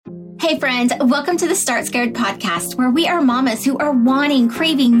Hey friends, welcome to the Start Scared podcast, where we are mamas who are wanting,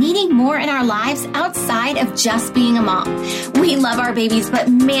 craving, needing more in our lives outside of just being a mom. We love our babies, but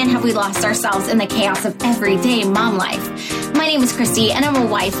man, have we lost ourselves in the chaos of everyday mom life. My name is Christy, and I'm a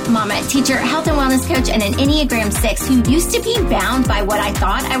wife, mama, teacher, health and wellness coach, and an Enneagram 6 who used to be bound by what I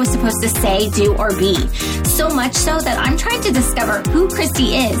thought I was supposed to say, do, or be. So much so that I'm trying to discover who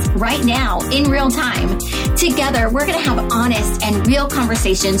Christy is right now in real time. Together, we're going to have honest and real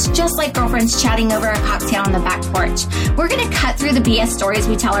conversations, just like girlfriends chatting over a cocktail on the back porch. We're going to cut through the BS stories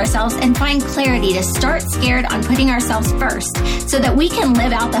we tell ourselves and find clarity to start scared on putting ourselves first so that we can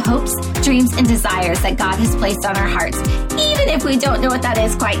live out the hopes, dreams, and desires that God has placed on our hearts, even if we don't know what that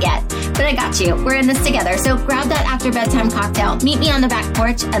is quite yet. But I got you. We're in this together. So grab that after bedtime cocktail, meet me on the back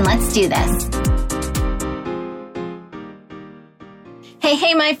porch, and let's do this.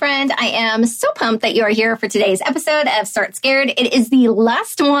 Hey, my friend. I am so pumped that you are here for today's episode of Start Scared. It is the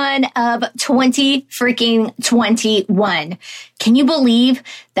last one of 2021. Can you believe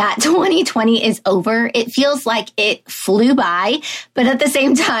that 2020 is over? It feels like it flew by, but at the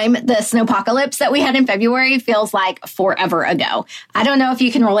same time, the snowpocalypse that we had in February feels like forever ago. I don't know if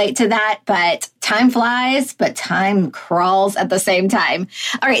you can relate to that, but time flies, but time crawls at the same time.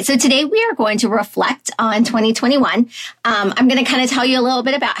 All right, so today we are going to reflect on 2021. I'm going to kind of tell you a little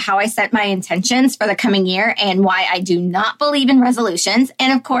bit about how I set my intentions for the coming year and why I do not believe in resolutions.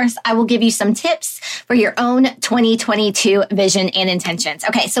 And of course, I will give you some tips for your own 2022 vision and intentions.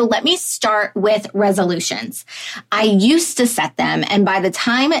 Okay, so let me start with resolutions. I used to set them, and by the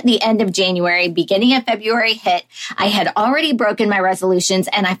time at the end of January, beginning of February hit, I had already broken my resolutions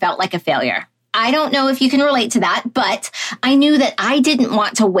and I felt like a failure. I don't know if you can relate to that, but I knew that I didn't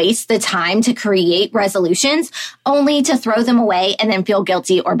want to waste the time to create resolutions only to throw them away and then feel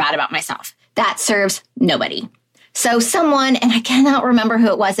guilty or bad about myself. That serves nobody. So someone, and I cannot remember who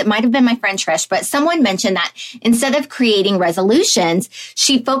it was, it might have been my friend Trish, but someone mentioned that instead of creating resolutions,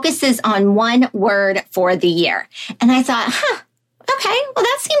 she focuses on one word for the year. And I thought, okay, well,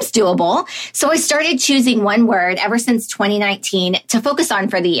 that seems doable. So I started choosing one word ever since 2019 to focus on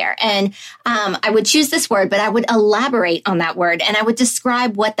for the year. And I would choose this word, but I would elaborate on that word and I would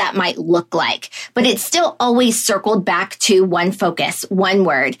describe what that might look like. But it still always circled back to one focus, one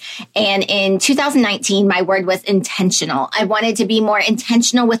word. And in 2019, my word was intentional. I wanted to be more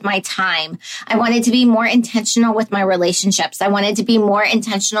intentional with my time. I wanted to be more intentional with my relationships. I wanted to be more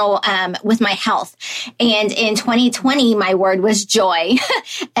intentional with my health. And in 2020, my word was joy.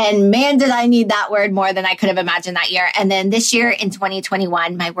 And man, did I need that word more than I could have imagined that year. And then this year in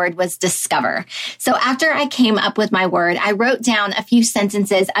 2021, my word was discover. So after I came up with my word, I wrote down a few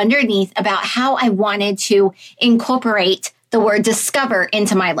sentences underneath about how I wanted to incorporate the word discover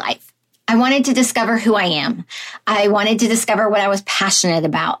into my life. I wanted to discover who I am. I wanted to discover what I was passionate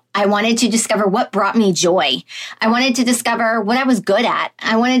about. I wanted to discover what brought me joy. I wanted to discover what I was good at.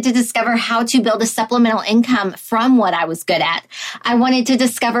 I wanted to discover how to build a supplemental income from what I was good at. I wanted to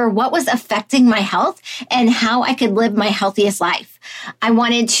discover what was affecting my health and how I could live my healthiest life. I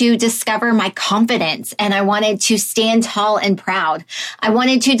wanted to discover my confidence and I wanted to stand tall and proud. I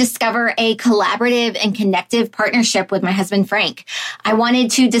wanted to discover a collaborative and connective partnership with my husband, Frank. I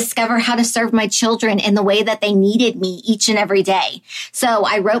wanted to discover how to serve my children in the way that they needed me each and every day. So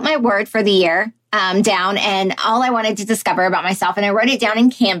I wrote my word for the year down and all I wanted to discover about myself. And I wrote it down in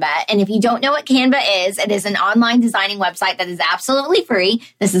Canva. And if you don't know what Canva is, it is an online designing website that is absolutely free.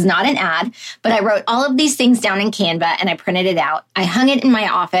 This is not an ad, but I wrote all of these things down in Canva and I printed it out. I hung it in my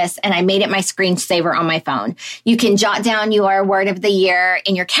office and I made it my screensaver on my phone. You can jot down your word of the year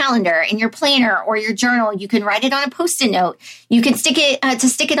in your calendar, in your planner or your journal. You can write it on a Post-it note. You can stick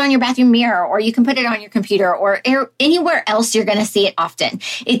it on your bathroom mirror, or you can put it on your computer or anywhere else you're going to see it often.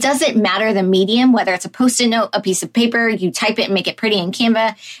 It doesn't matter the medium, whether it's a Post-it note, a piece of paper, you type it and make it pretty in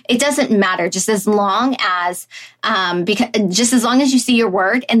Canva. It doesn't matter, just as long as you see your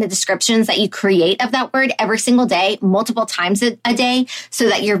word and the descriptions that you create of that word every single day, multiple times a day, so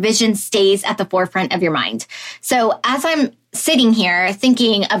that your vision stays at the forefront of your mind. So as I'm sitting here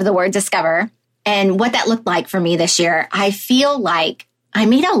thinking of the word discover and what that looked like for me this year, I feel like I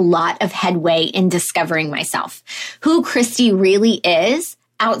made a lot of headway in discovering myself, who Christy really is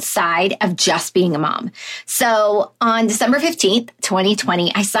outside of just being a mom. So on December 15th,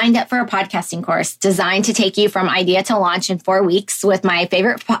 2020, I signed up for a podcasting course designed to take you from idea to launch in 4 weeks with my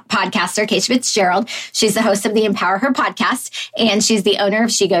favorite podcaster, Kate Fitzgerald. She's the host of the Empower Her podcast, and she's the owner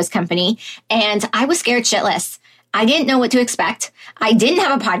of She Goes Company. And I was scared shitless. I didn't know what to expect. I didn't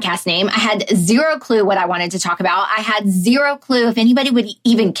have a podcast name. I had zero clue what I wanted to talk about. I had zero clue if anybody would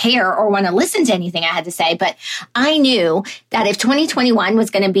even care or want to listen to anything I had to say. But I knew that if 2021 was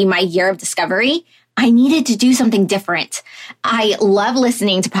going to be my year of discovery, I needed to do something different. I love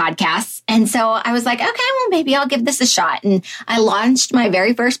listening to podcasts. And so I was like, okay, well, maybe I'll give this a shot. And I launched my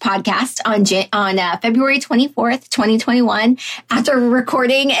very first podcast on February 24th, 2021, after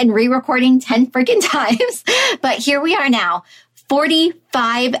recording and re-recording 10 freaking times. But here we are now,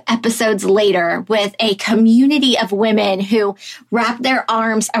 45 episodes later, with a community of women who wrap their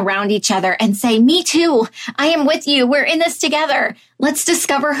arms around each other and say, me too. I am with you. We're in this together. Let's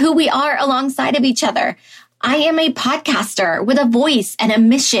discover who we are alongside of each other. I am a podcaster with a voice and a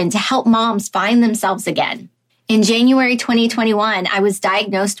mission to help moms find themselves again. In January 2021, I was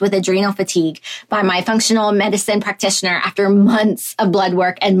diagnosed with adrenal fatigue by my functional medicine practitioner after months of blood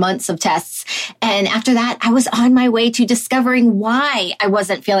work and months of tests. And after that, I was on my way to discovering why I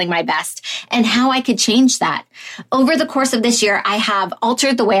wasn't feeling my best and how I could change that. Over the course of this year, I have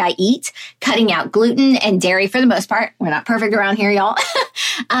altered the way I eat, cutting out gluten and dairy for the most part. We're not perfect around here, y'all.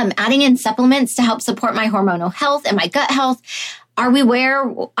 Adding in supplements to help support my hormonal health and my gut health. Are we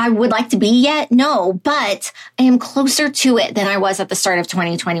where I would like to be yet? No, but I am closer to it than I was at the start of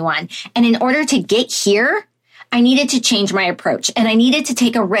 2021. And in order to get here, I needed to change my approach and I needed to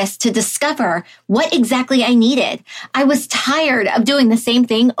take a risk to discover what exactly I needed. I was tired of doing the same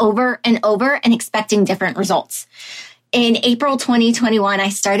thing over and over and expecting different results. In April 2021, I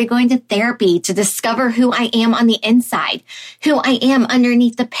started going to therapy to discover who I am on the inside, who I am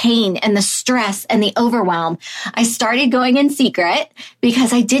underneath the pain and the stress and the overwhelm. I started going in secret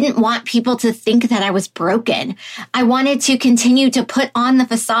because I didn't want people to think that I was broken. I wanted to continue to put on the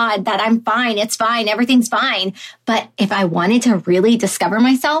facade that I'm fine, it's fine, everything's fine. But if I wanted to really discover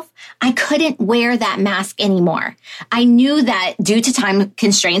myself, I couldn't wear that mask anymore. I knew that due to time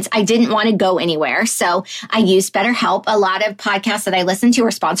constraints, I didn't want to go anywhere. So I used BetterHelp. A lot of podcasts that I listen to are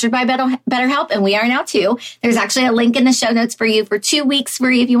sponsored by BetterHelp, and we are now too. There's actually a link in the show notes for you for 2 weeks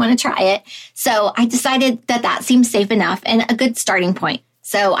free if you want to try it. So I decided that that seems safe enough and a good starting point.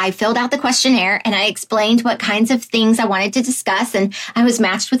 So I filled out the questionnaire and I explained what kinds of things I wanted to discuss, and I was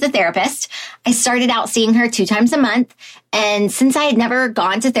matched with a therapist. I started out seeing her 2 times a month. And since I had never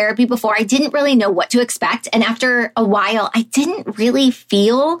gone to therapy before, I didn't really know what to expect. And after a while, I didn't really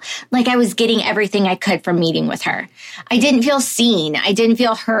feel like I was getting everything I could from meeting with her. I didn't feel seen. I didn't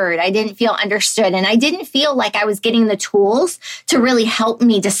feel heard. I didn't feel understood. And I didn't feel like I was getting the tools to really help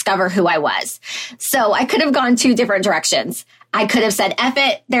me discover who I was. So I could have gone 2 different directions. I could have said, F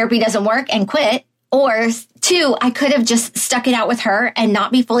it, therapy doesn't work, and quit. Or 2, I could have just stuck it out with her and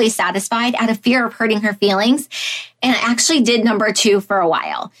not be fully satisfied out of fear of hurting her feelings. And I actually did number 2 for a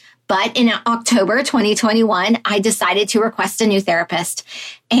while. But in October 2021, I decided to request a new therapist.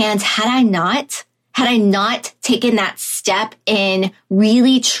 And had I not taken that step in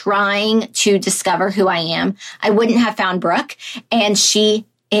really trying to discover who I am, I wouldn't have found Brooke. And she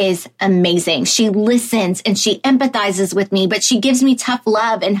is amazing. She listens and she empathizes with me, but she gives me tough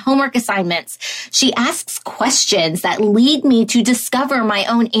love and homework assignments. She asks questions that lead me to discover my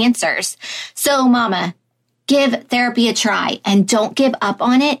own answers. So, mama, give therapy a try and don't give up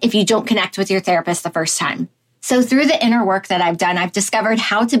on it if you don't connect with your therapist the first time. So through the inner work that I've done, I've discovered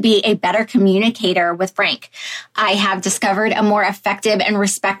how to be a better communicator with Frank. I have discovered a more effective and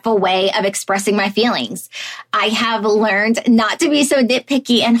respectful way of expressing my feelings. I have learned not to be so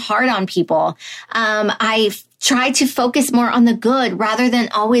nitpicky and hard on people. I've tried to focus more on the good rather than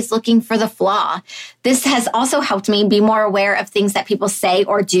always looking for the flaw. This has also helped me be more aware of things that people say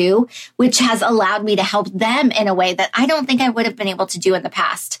or do, which has allowed me to help them in a way that I don't think I would have been able to do in the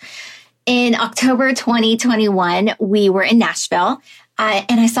past. In October 2021, we were in Nashville,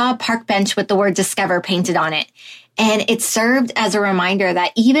 and I saw a park bench with the word Discover painted on it. And it served as a reminder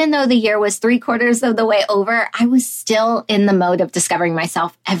that even though the year was 3/4 of the way over, I was still in the mode of discovering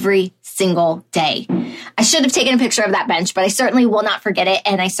myself every single day. I should have taken a picture of that bench, but I certainly will not forget it,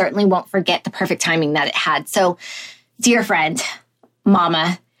 and I certainly won't forget the perfect timing that it had. So, dear friend,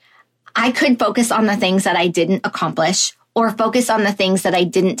 mama, I could focus on the things that I didn't accomplish, or focus on the things that I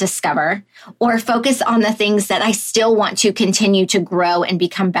didn't discover, or focus on the things that I still want to continue to grow and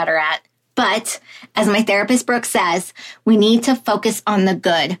become better at. But as my therapist Brooke says, we need to focus on the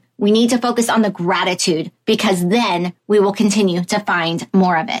good. We need to focus on the gratitude, because then we will continue to find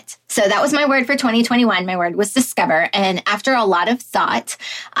more of it. So that was my word for 2021. My word was discover. And after a lot of thought,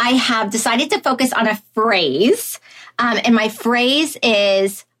 I have decided to focus on a phrase. And my phrase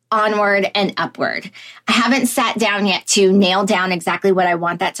is onward and upward. I haven't sat down yet to nail down exactly what I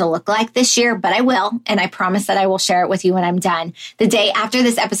want that to look like this year, but I will. And I promise that I will share it with you when I'm done. The day after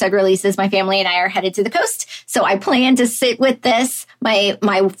this episode releases, my family and I are headed to the coast. So I plan to sit with this, my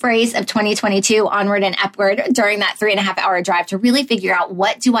phrase of 2022, onward and upward, during that 3.5-hour drive to really figure out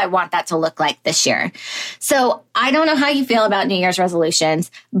what do I want that to look like this year. So I don't know how you feel about New Year's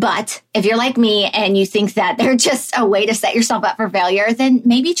resolutions, but if you're like me and you think that they're just a way to set yourself up for failure, then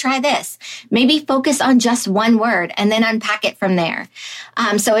maybe try this. Maybe focus on just one word and then unpack it from there.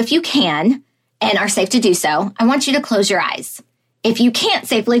 So if you can and are safe to do so, I want you to close your eyes. If you can't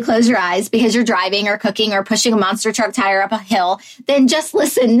safely close your eyes because you're driving or cooking or pushing a monster truck tire up a hill, then just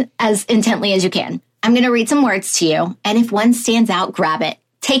listen as intently as you can. I'm going to read some words to you, and if one stands out, grab it.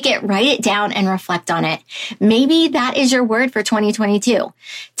 Take it, write it down, and reflect on it. Maybe that is your word for 2022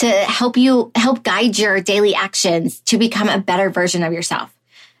 to help guide your daily actions to become a better version of yourself.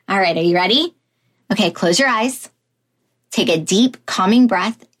 All right, are you ready? Okay, close your eyes. Take a deep, calming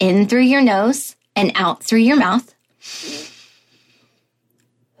breath in through your nose and out through your mouth.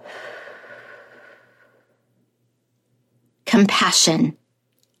 Compassion,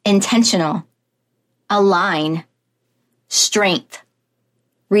 intentional, align, strength,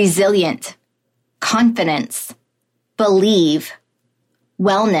 resilient, confidence, believe,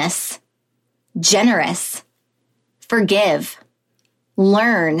 wellness, generous, forgive,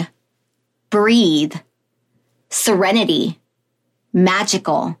 learn, breathe, serenity,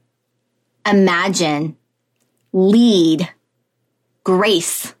 magical, imagine, lead,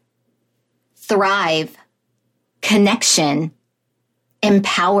 grace, thrive, connection,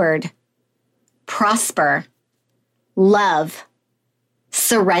 empowered, prosper, love,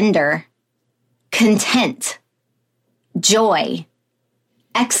 surrender, content, joy,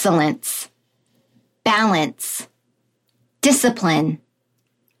 excellence, balance, discipline,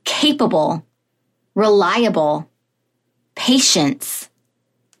 capable, reliable, patience,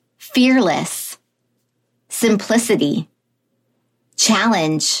 fearless, simplicity,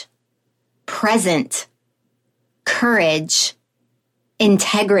 challenge, present, courage,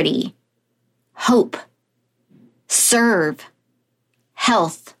 integrity, hope, serve,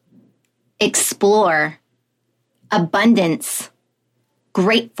 health, explore, abundance,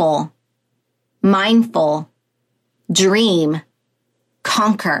 grateful, mindful, dream,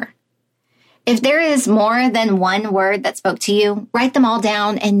 conquer. If there is more than one word that spoke to you, write them all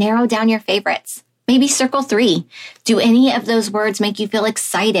down and narrow down your favorites. Maybe circle 3. Do any of those words make you feel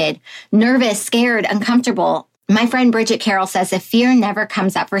excited, nervous, scared, uncomfortable? My friend Bridget Carroll says if fear never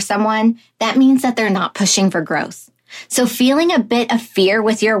comes up for someone, that means that they're not pushing for growth. So feeling a bit of fear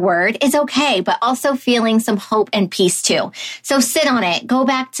with your word is okay, but also feeling some hope and peace too. So sit on it, go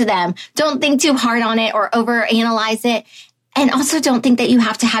back to them. Don't think too hard on it or overanalyze it. And also don't think that you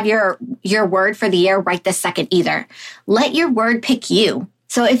have to have your word for the year right this second either. Let your word pick you.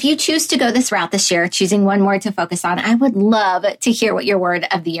 So if you choose to go this route this year, choosing one word to focus on, I would love to hear what your word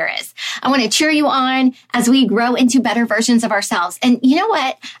of the year is. I want to cheer you on as we grow into better versions of ourselves. And you know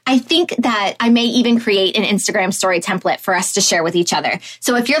what? I think that I may even create an Instagram story template for us to share with each other.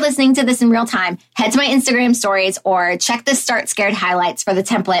 So if you're listening to this in real time, head to my Instagram stories or check the Start Scared highlights for the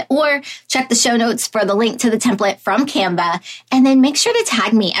template or check the show notes for the link to the template from Canva. And then make sure to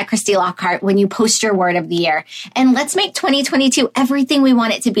tag me at Christy Lockhart when you post your word of the year. And let's make 2022 everything we want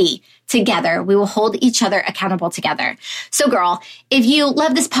it to be together. We will hold each other accountable together. So girl, if you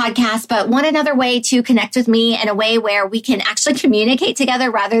love this podcast, but want another way to connect with me in a way where we can actually communicate together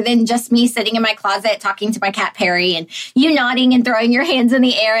rather than just me sitting in my closet talking to my cat Perry and you nodding and throwing your hands in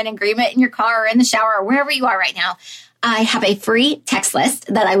the air in agreement in your car or in the shower or wherever you are right now, I have a free text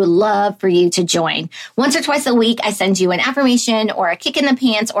list that I would love for you to join. Once or twice a week, I send you an affirmation or a kick in the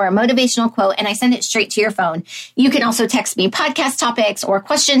pants or a motivational quote, and I send it straight to your phone. You can also text me podcast topics or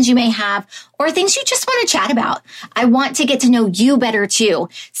questions you may have or things you just want to chat about. I want to get to know you better too.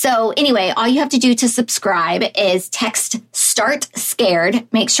 So anyway, all you have to do to subscribe is text START SCARED.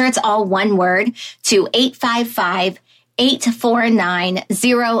 Make sure it's all one word to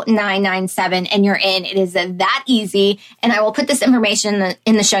 855-849-0997 and you're in. It is that easy. And I will put this information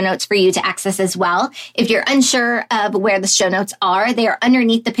in the show notes for you to access as well. If you're unsure of where the show notes are, they are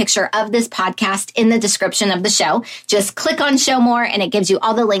underneath the picture of this podcast in the description of the show. Just click on Show More and it gives you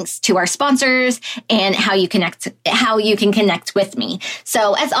all the links to our sponsors and how you can connect with me.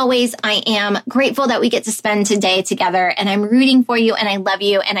 So as always, I am grateful that we get to spend today together and I'm rooting for you and I love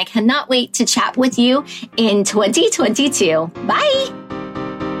you and I cannot wait to chat with you in 2022. Bye.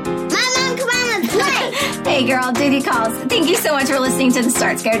 Mom, come on, let's play. Hey, Hey girl, duty calls. Thank you so much for listening to the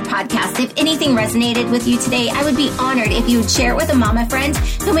Start Scared podcast. If anything resonated with you today, I would be honored if you would share it with a mama friend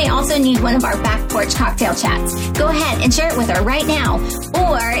who may also need one of our back porch cocktail chats. Go ahead and share it with her right now.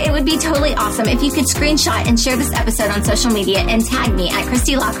 Or it would be totally awesome if you could screenshot and share this episode on social media and tag me at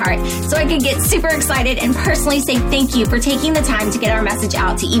Christy Lockhart so I could get super excited and personally say thank you for taking the time to get our message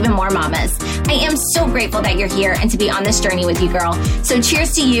out to even more mamas. I am so grateful that you're here and to be on this journey with you, girl. So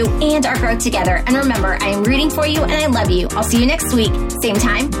cheers to you and our growth together. And remember, I am rooting for you and I love you. I'll see you next week. Same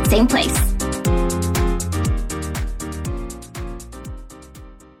time, same place.